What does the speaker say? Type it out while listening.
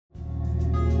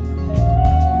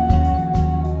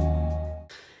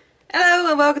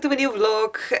and welcome to my new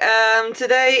vlog.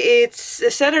 Today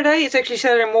it's Saturday, it's actually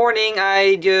Saturday morning.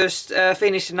 I just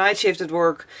finished a night shift at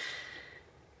work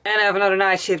and I have another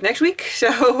night shift next week.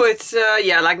 So it's,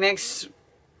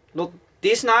 not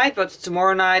this night, but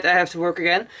tomorrow night I have to work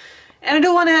again. And I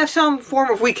do want to have some form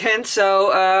of weekend,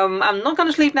 so I'm not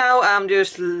gonna sleep now. I'm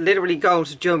just literally going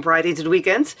to jump right into the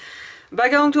weekend. By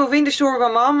going to a vintage store with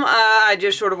my mom, I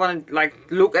just sort of want to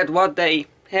look at what they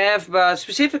have, but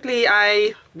specifically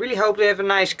I really hope they have a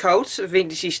nice coat, a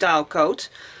vintage style coat,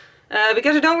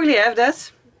 because I don't really have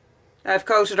that. I have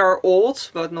coats that are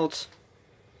old, but not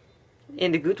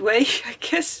in the good way, I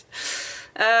guess.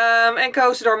 And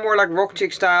coats that are more like rock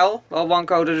chick style. Well, one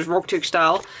coat that is rock chick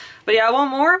style, but yeah, I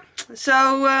want more.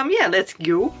 So yeah, let's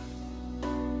go.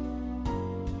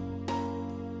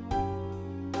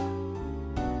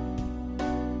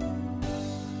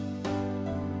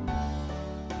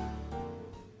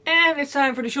 And it's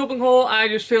time for the shopping haul. I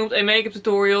just filmed a makeup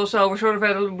tutorial, so we're sort of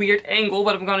at a weird angle,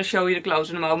 but I'm going to show you the clothes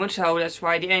in a moment, so that's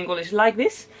why the angle is like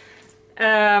this.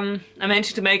 I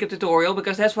mentioned the makeup tutorial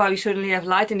because that's why we suddenly have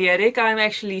light in the attic. I'm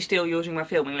actually still using my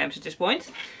filming lamps at this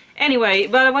point. Anyway,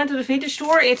 but I went to the vintage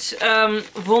store. It's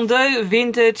Röde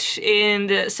Vintage in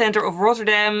the center of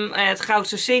Rotterdam at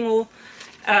Goudse Singel.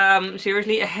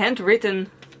 Seriously, a handwritten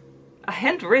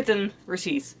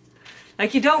receipt.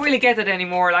 Like, you don't really get it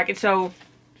anymore. Like, it's so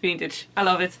vintage. I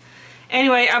love it.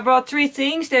 Anyway, I bought 3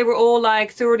 things. They were all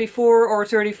like 34 or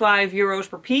 35 euros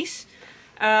per piece.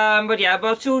 But yeah, I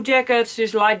bought 2 jackets,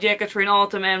 just light jackets for in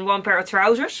autumn, and 1 pair of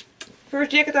trousers. First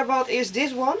jacket I bought is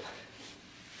this one.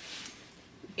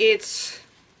 It's,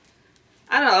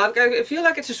 I don't know, I feel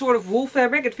like it's a sort of wool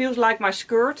fabric. It feels like my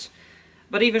skirt,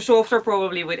 but even softer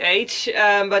probably with age.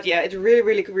 But yeah, it's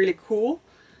really cool.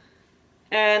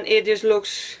 And it just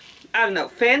looks, I don't know,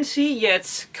 fancy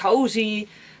yet cozy.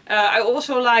 I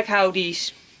also like how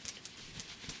these,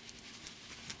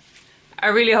 I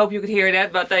really hope you could hear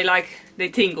that, but they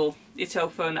tingle. It's so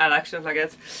fun. I like stuff like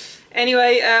that.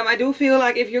 Anyway, I do feel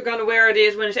like if you're gonna wear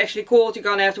this when it's actually cold, you're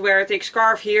gonna have to wear a thick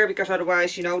scarf here, because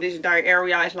otherwise, you know, this entire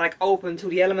area is like open to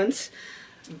the elements.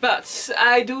 But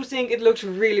I do think it looks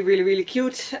really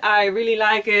cute. I really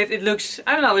like it. It looks,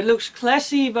 I don't know, it looks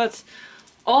classy, but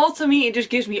all to me it just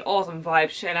gives me autumn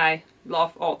vibes, and I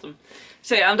love autumn.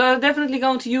 So yeah, I'm definitely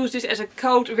going to use this as a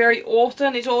coat very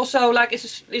often. It's also like,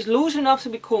 it's loose enough to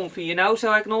be comfy, you know,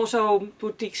 so I can also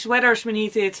put the sweaters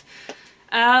beneath it.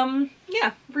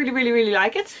 Yeah, really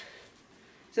like it.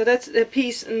 So that's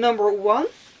piece number 1.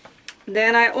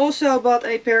 Then I also bought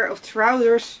a pair of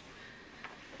trousers.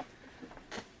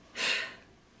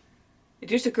 It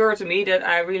just occurred to me that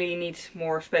I really need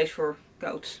more space for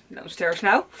coats downstairs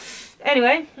now.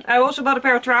 Anyway, I also bought a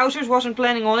pair of trousers. Wasn't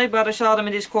planning on it, but I saw them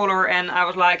in this color and I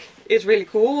was like, it's really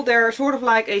cool. They're sort of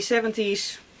like a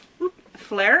 70s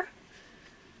flare,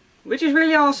 which is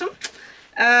really awesome.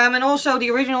 And also the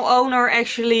original owner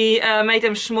actually made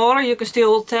them smaller. You can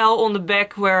still tell on the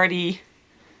back where the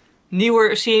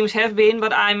newer seams have been,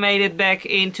 but I made it back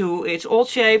into its old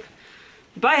shape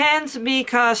by hand,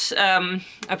 because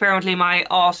apparently my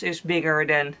ass is bigger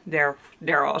than their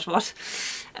ass was.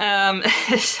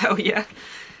 So yeah,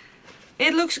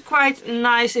 it looks quite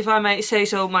nice, if I may say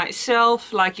so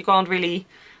myself. Like, you can't really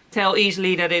tell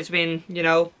easily that it's been, you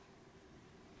know,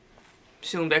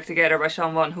 sewn back together by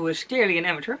someone who is clearly an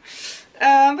amateur.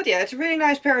 But yeah, it's a really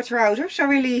nice pair of trousers. I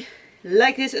really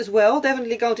like this as well.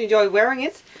 Definitely going to enjoy wearing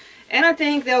it. And I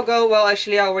think they'll go well.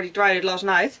 Actually, I already tried it last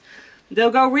night.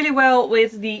 They'll go really well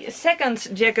with the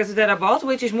second jacket that I bought,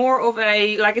 which is more of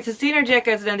a, like, it's a thinner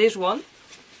jacket than this one.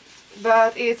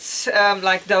 But it's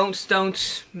like, don't see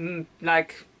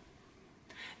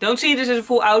this as a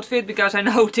full outfit, because I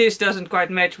know this doesn't quite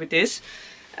match with this.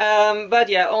 But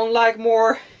yeah, on like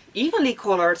more evenly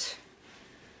colored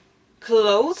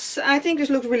clothes, I think this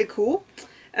looks really cool.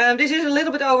 This is a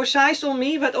little bit oversized on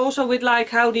me, but also with like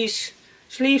how these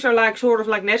sleeves are like sort of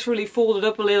like naturally folded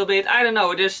up a little bit. I don't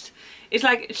know, it's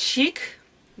like chic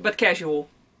but casual.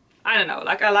 I don't know,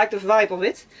 like, I like the vibe of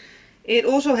it. It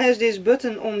also has this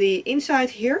button on the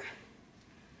inside here.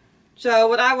 So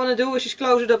what I want to do is just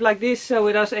close it up like this, so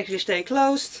it does actually stay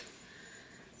closed.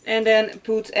 And then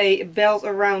put a belt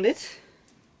around it.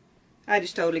 I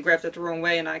just totally grabbed it the wrong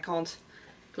way and I can't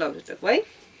close it that way.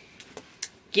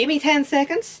 Give me 10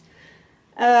 seconds.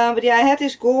 But yeah, I had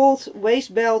this gold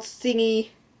waist belt thingy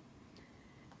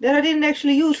that I didn't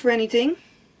actually use for anything.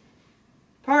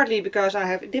 Partly because I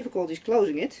have difficulties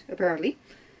closing it, apparently.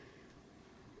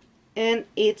 And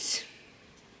it's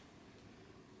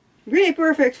really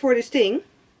perfect for this thing.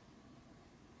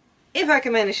 If I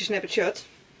can manage to snap it shut.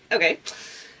 Okay.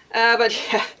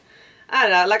 But yeah, I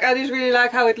don't know, like I just really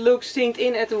like how it looks synced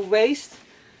in at the waist.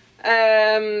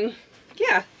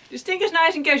 Yeah, just think it's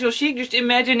nice and casual chic. Just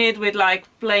imagine it with like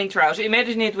plain trousers.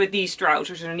 Imagine it with these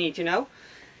trousers underneath, you know.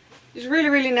 It's really,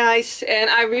 really nice, and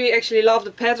I really actually love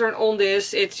the pattern on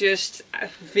this. It's just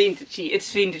vintagey.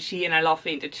 It's vintagey and I love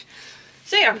vintage.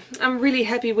 So yeah, I'm really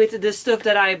happy with the stuff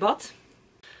that I bought.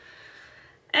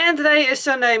 And today is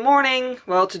Sunday morning.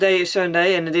 Well, today is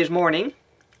Sunday and it is morning.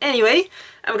 Anyway,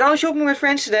 I'm going shopping with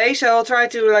friends today, so I'll try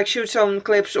to like shoot some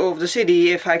clips of the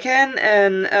city if I can.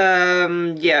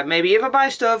 And yeah, maybe if I buy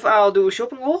stuff, I'll do a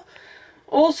shopping haul.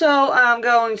 Also, I'm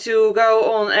going to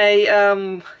go on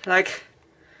a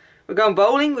we're going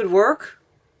bowling with work.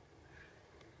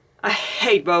 I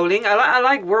hate bowling. I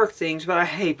like work things, but I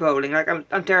hate bowling. Like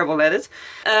I'm terrible at it.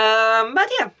 But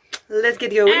yeah, let's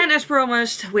get going. And as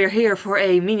promised, we're here for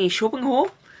a mini shopping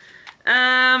haul.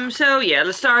 So yeah,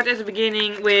 let's start at the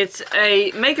beginning with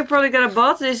a makeup product that I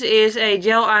bought. This is a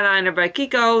gel eyeliner by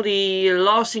Kiko, the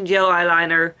lasting gel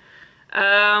eyeliner.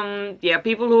 Yeah,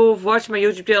 people who've watched my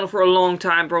YouTube channel for a long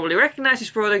time probably recognize this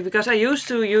product because I used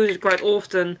to use it quite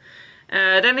often.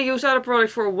 Then I used other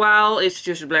products for a while. It's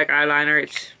just a black eyeliner.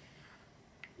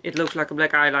 It looks like a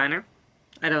black eyeliner.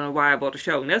 I don't know why I bought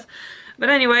showing that. But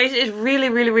anyways, it's really,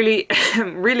 really, really,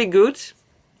 really good.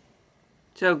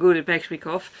 So good it makes me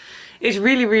cough. It's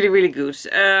really, really, really good.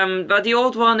 But the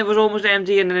old one, it was almost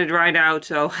empty and then it dried out,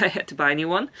 so I had to buy a new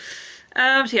one.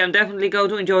 So yeah, I'm definitely going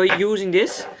to enjoy using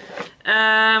this.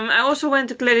 I also went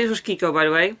to Claire's. This was Kiko, by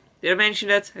the way. Did I mention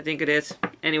that? I think I did.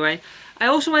 Anyway, I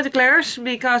also went to Claire's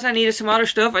because I needed some other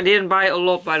stuff. I didn't buy a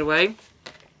lot, by the way.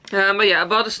 But yeah, I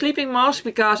bought a sleeping mask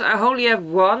because I only have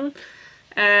one.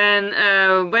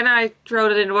 And when I throw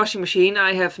it in the washing machine,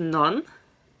 I have none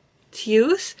to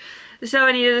use. So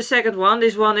I needed a second one.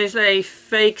 This one is a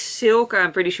fake silk.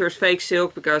 I'm pretty sure it's fake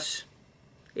silk because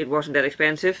it wasn't that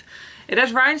expensive. It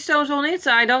has rhinestones on it.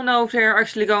 I don't know if they're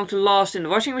actually going to last in the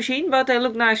washing machine, but they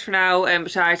look nice for now. And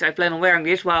besides, I plan on wearing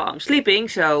this while I'm sleeping,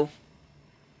 so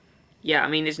yeah, I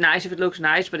mean, it's nice if it looks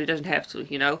nice, but it doesn't have to,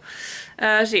 you know.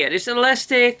 So yeah, it's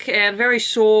elastic and very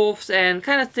soft and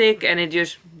kind of thick, and it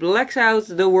just blacks out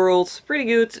the world pretty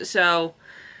good. So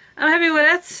I'm happy with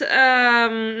that.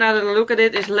 Now that I look at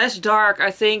it, it's less dark,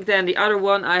 I think, than the other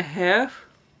one I have.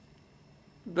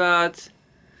 But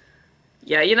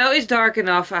yeah, you know, it's dark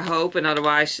enough, I hope, and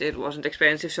otherwise it wasn't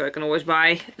expensive, so I can always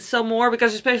buy some more,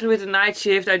 because especially with the night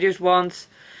shift, I just want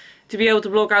to be able to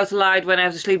block out the light when I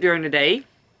have to sleep during the day.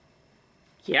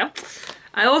 Yeah.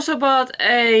 I also bought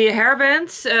a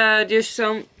hairband, just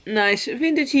some nice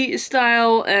vintagey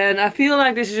style, and I feel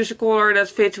like this is just a color that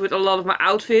fits with a lot of my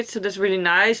outfits, so that's really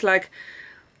nice. Like,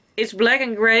 it's black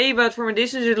and grey, but from a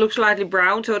distance it looks slightly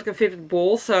brown, so it can fit with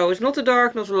both. So it's not too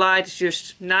dark, not too light, it's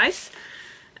just nice.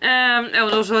 And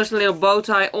it also has a little bow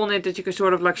tie on it that you can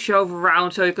sort of like shove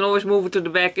around, so you can always move it to the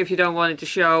back if you don't want it to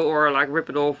show, or like rip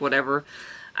it off, whatever.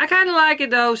 I kind of like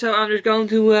it though, so I'm just going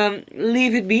to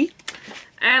leave it be.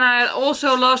 And I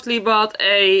also lastly bought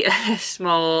a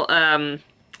small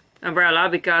umbrella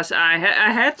because I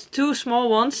had two small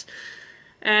ones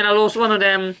and I lost one of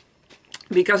them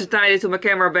because I tied it to my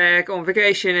camera bag on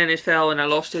vacation and it fell and I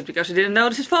lost it because I didn't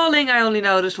notice it falling. I only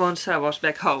noticed once I was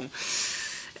back home.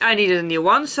 I needed a new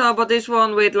one, so I bought this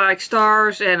one with like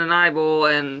stars and an eyeball,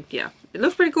 and yeah, it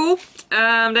looks pretty cool.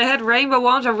 They had rainbow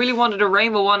ones. I really wanted a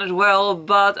rainbow one as well,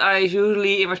 but I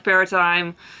usually in my spare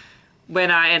time, when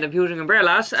I end up using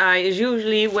umbrellas, I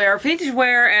usually wear vintage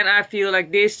wear, and I feel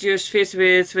like this just fits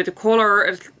with the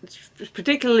color,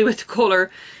 particularly with the color.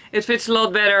 It fits a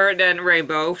lot better than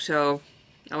rainbow, so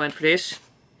I went for this.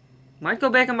 Might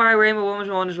go back and buy a rainbow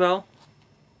one as well.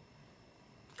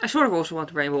 I sort of also want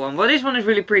the rainbow one, but this one is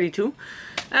really pretty too.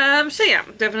 So yeah,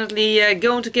 definitely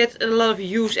going to get a lot of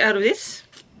use out of this.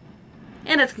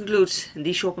 And that concludes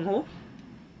the shopping haul.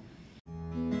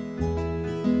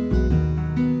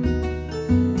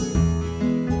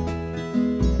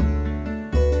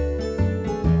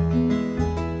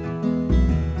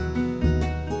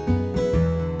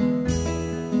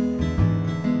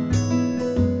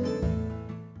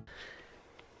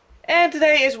 And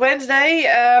today is Wednesday.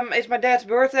 It's my dad's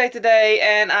birthday today,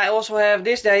 and I also have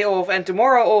this day off and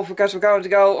tomorrow off because we're going to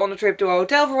go on a trip to a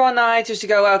hotel for one night just to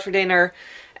go out for dinner.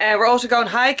 And we're also going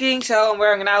hiking, so I'm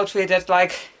wearing an outfit that's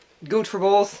like good for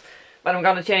both. But I'm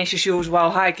gonna change the shoes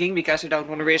while hiking because I don't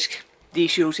want to risk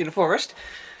these shoes in the forest.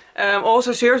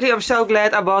 Also, seriously, I'm so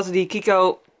glad I bought the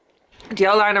Kiko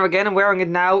gel liner again. I'm wearing it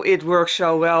now. It works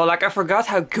so well. Like, I forgot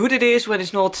how good it is when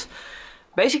it's not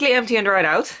basically empty and dried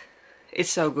out. It's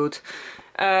so good.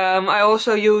 I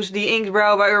also use the Inked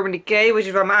Brow by Urban Decay, which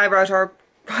is why my eyebrows are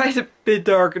quite a bit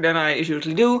darker than I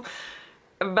usually do.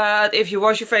 But if you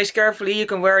wash your face carefully, you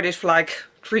can wear this for like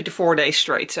 3 to 4 days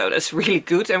straight. So that's really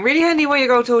good and really handy when you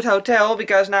go to a hotel,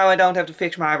 because now I don't have to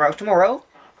fix my eyebrows tomorrow.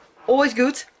 Always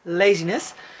good.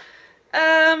 Laziness.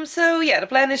 So yeah, the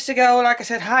plan is to go, like I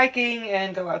said, hiking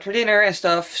and go out for dinner and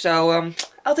stuff. So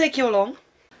I'll take you along.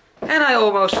 And I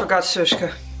almost forgot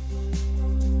Suske.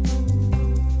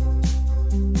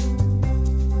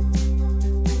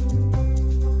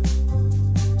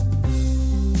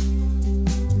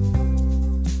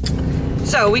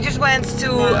 So we just went to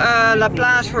La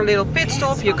Place for a little pit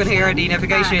stop. You can hear the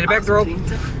navigation in the backdrop.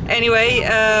 Anyway,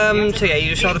 so yeah,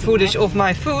 you saw the footage of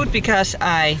my food, because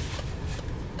I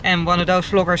am one of those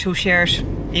vloggers who shares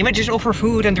images of her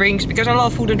food and drinks, because I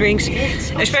love food and drinks,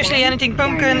 especially anything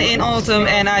pumpkin in autumn.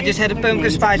 And I just had a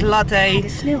pumpkin spice latte.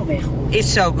 It's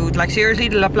so good. Like seriously,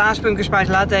 the La Place pumpkin spice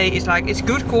latte is like, it's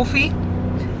good coffee,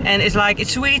 and it's like,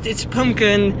 it's sweet, it's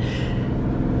pumpkin.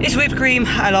 It's whipped cream,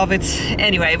 I love it.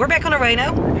 Anyway, we're back on our way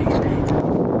now.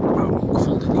 Ook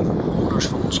van de nieuwe bewoners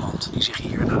van ons land die zich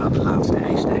hier na de laatste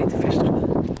ijstijd vestigden.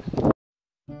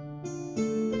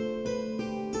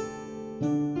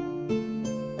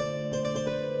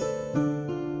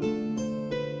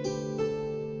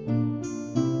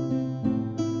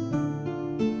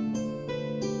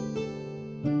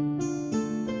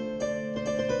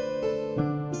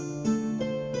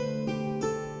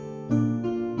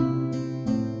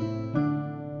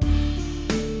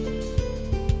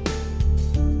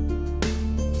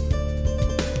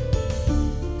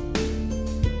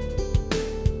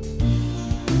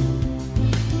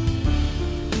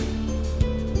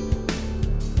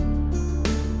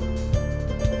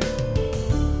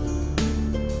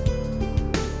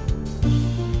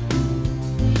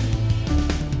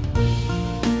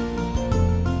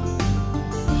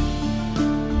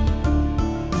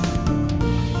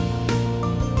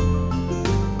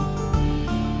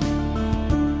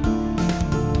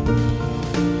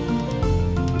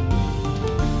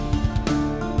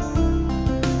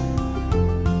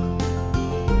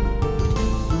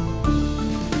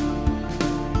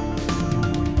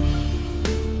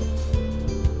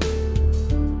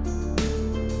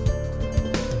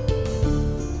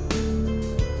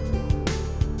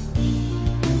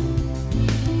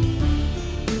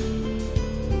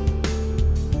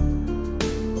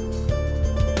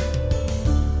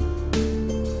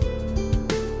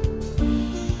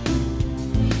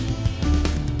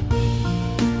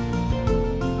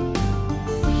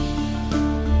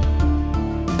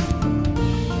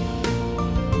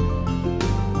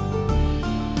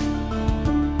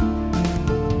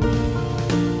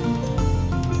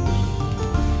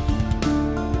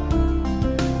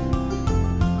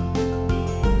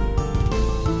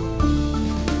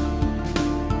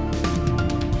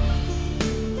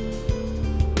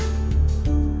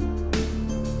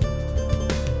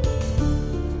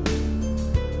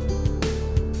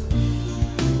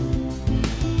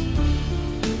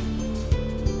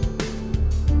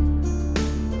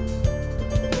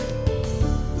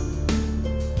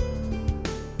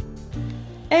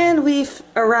 And we've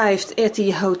arrived at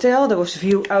the hotel. There was a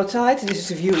view outside. This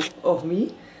is a view of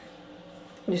me.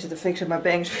 This is the fix of my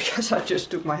bangs because I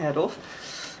just took my head off.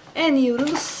 And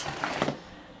noodles.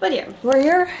 But yeah, we're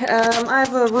here. I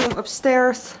have a room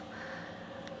upstairs.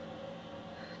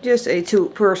 Just a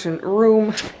 2-person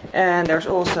room. And there's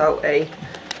also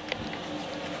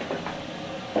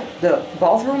the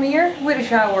bathroom here with a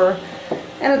shower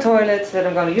and a toilet that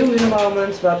I'm going to use in a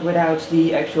moment, but without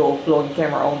the actual vlogging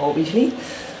camera on, obviously.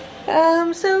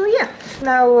 So yeah,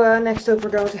 now next up we're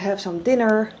going to have some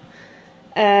dinner,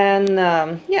 and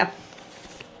yeah,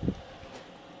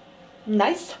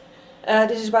 nice.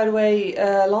 This is, by the way,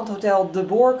 Landhotel De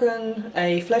Borken,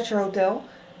 a Fletcher hotel.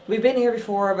 We've been here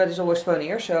before, but it's always fun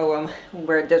here, so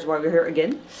that's why we're here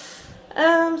again.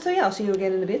 So yeah, I'll see you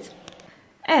again in a bit.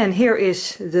 And here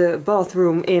is the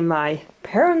bathroom in my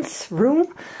parents'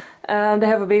 room. They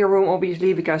have a bigger room,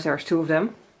 obviously, because there's 2 of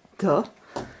them. Duh.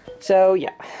 So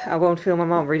yeah, I won't film my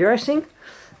mom redressing.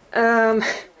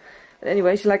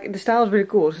 Anyways, like, the style is really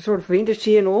cool. It's sort of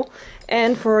vintagey and all.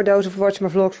 And for those who've watched my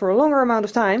vlogs for a longer amount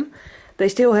of time, they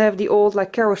still have the old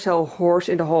like carousel horse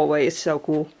in the hallway. It's so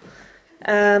cool.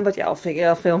 But yeah,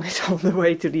 I'll film it on the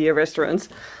way to the restaurant.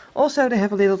 Also, they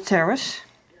have a little terrace.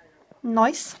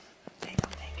 Nice.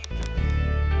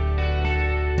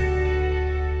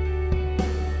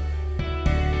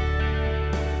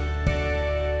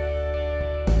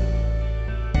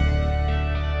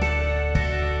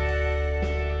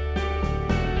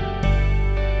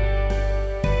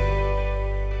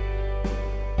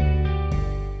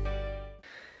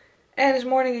 And it's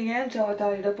morning again, so I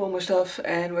tidied up all my stuff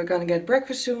and we're gonna get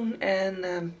breakfast soon and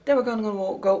then we're gonna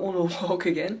go on a walk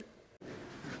again.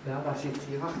 Daar zit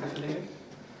hier, wacht even neer.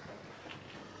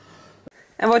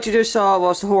 And what you just saw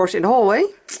was the horse in the hallway.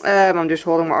 I'm just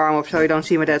holding my arm up so you don't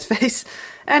see my dad's face.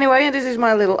 Anyway, and this is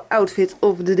my little outfit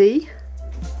of the day.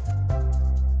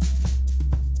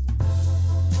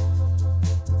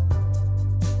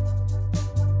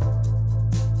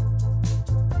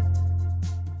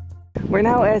 We're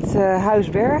now at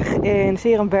Huisberg in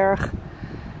Serenberg.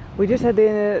 We just had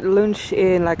lunch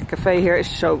in like a cafe here. It's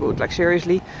so good, like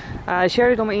seriously. I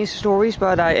shared it on my Insta stories,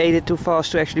 but I ate it too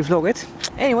fast to actually vlog it.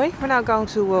 Anyway, we're now going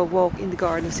to walk in the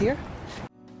gardens here.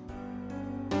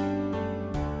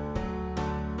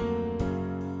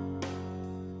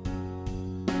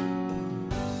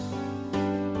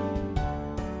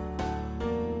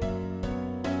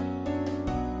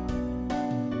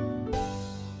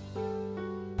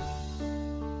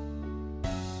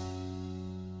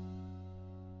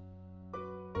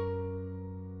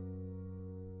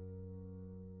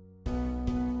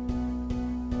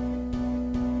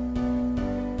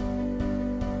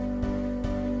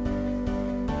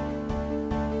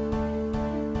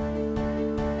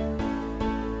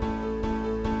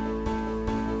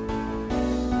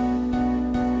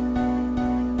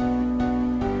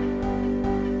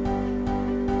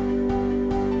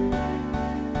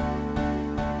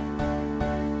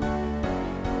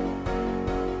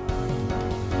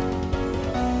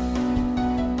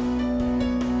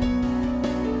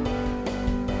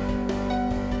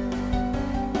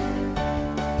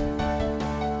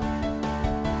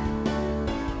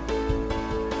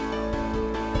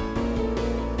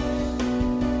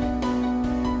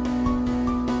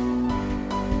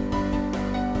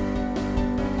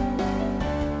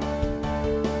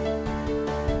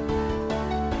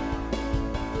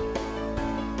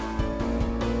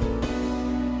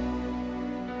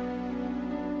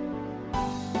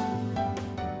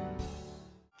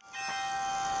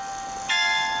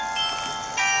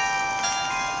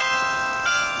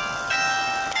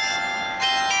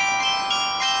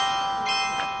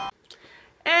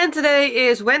 And today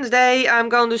is Wednesday. I'm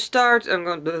going to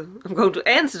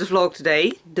end the vlog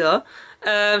today,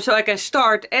 so I can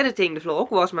start editing the vlog,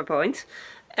 was my point.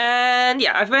 And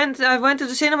yeah, I went to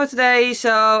the cinema today,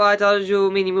 so I thought I'd do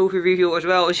a mini movie review as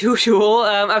well as usual.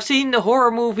 I've seen the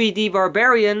horror movie The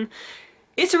Barbarian.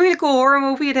 It's a really cool horror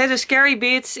movie. It has a scary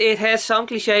bits, it has some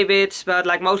cliche bits, but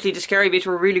like mostly the scary bits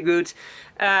were really good.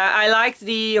 I liked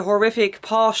the horrific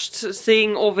past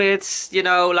thing of it, you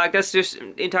know, like that's just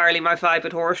entirely my vibe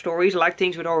with horror stories. I like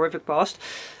things with horrific past.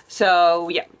 So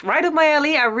yeah, right up my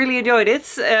alley. I really enjoyed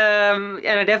it, and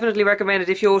I definitely recommend it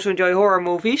if you also enjoy horror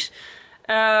movies.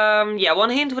 Yeah,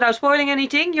 one hint without spoiling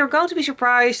anything, you're going to be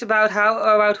surprised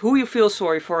about who you feel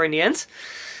sorry for in the end.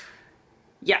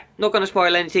 Yeah, not gonna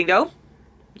spoil anything though.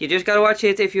 You just gotta watch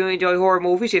it if you enjoy horror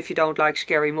movies. If you don't like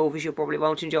scary movies, you probably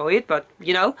won't enjoy it, but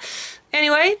you know.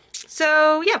 Anyway,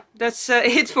 so yeah, that's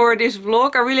it for this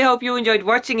vlog. I really hope you enjoyed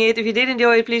watching it. If you did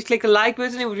enjoy it, please click the like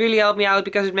button. It would really help me out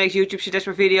because it makes YouTube suggest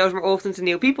my videos more often to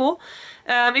new people.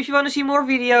 If you want to see more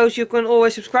videos, you can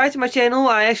always subscribe to my channel.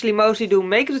 I actually mostly do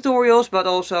makeup tutorials, but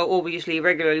also obviously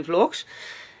regularly vlogs.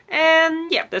 And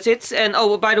yeah, that's it. And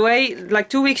oh, by the way, like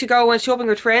 2 weeks ago I went shopping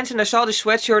with friends and I saw this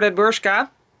sweatshirt at Bershka.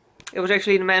 It was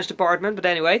actually in the men's department, but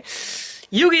anyway.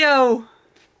 Yu-Gi-Oh!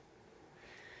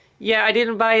 Yeah, I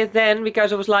didn't buy it then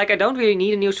because I was like, I don't really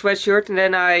need a new sweatshirt, and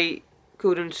then I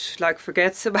couldn't like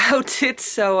forget about it,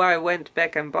 so I went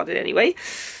back and bought it anyway.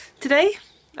 Today,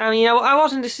 I mean, I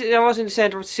was in the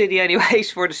center of the city anyways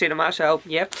for the cinema, so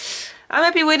yeah, I'm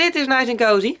happy with it. It's nice and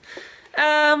cozy.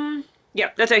 Yeah,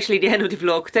 that's actually the end of the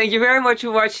vlog. Thank you very much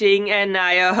for watching, and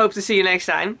I hope to see you next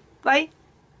time. Bye.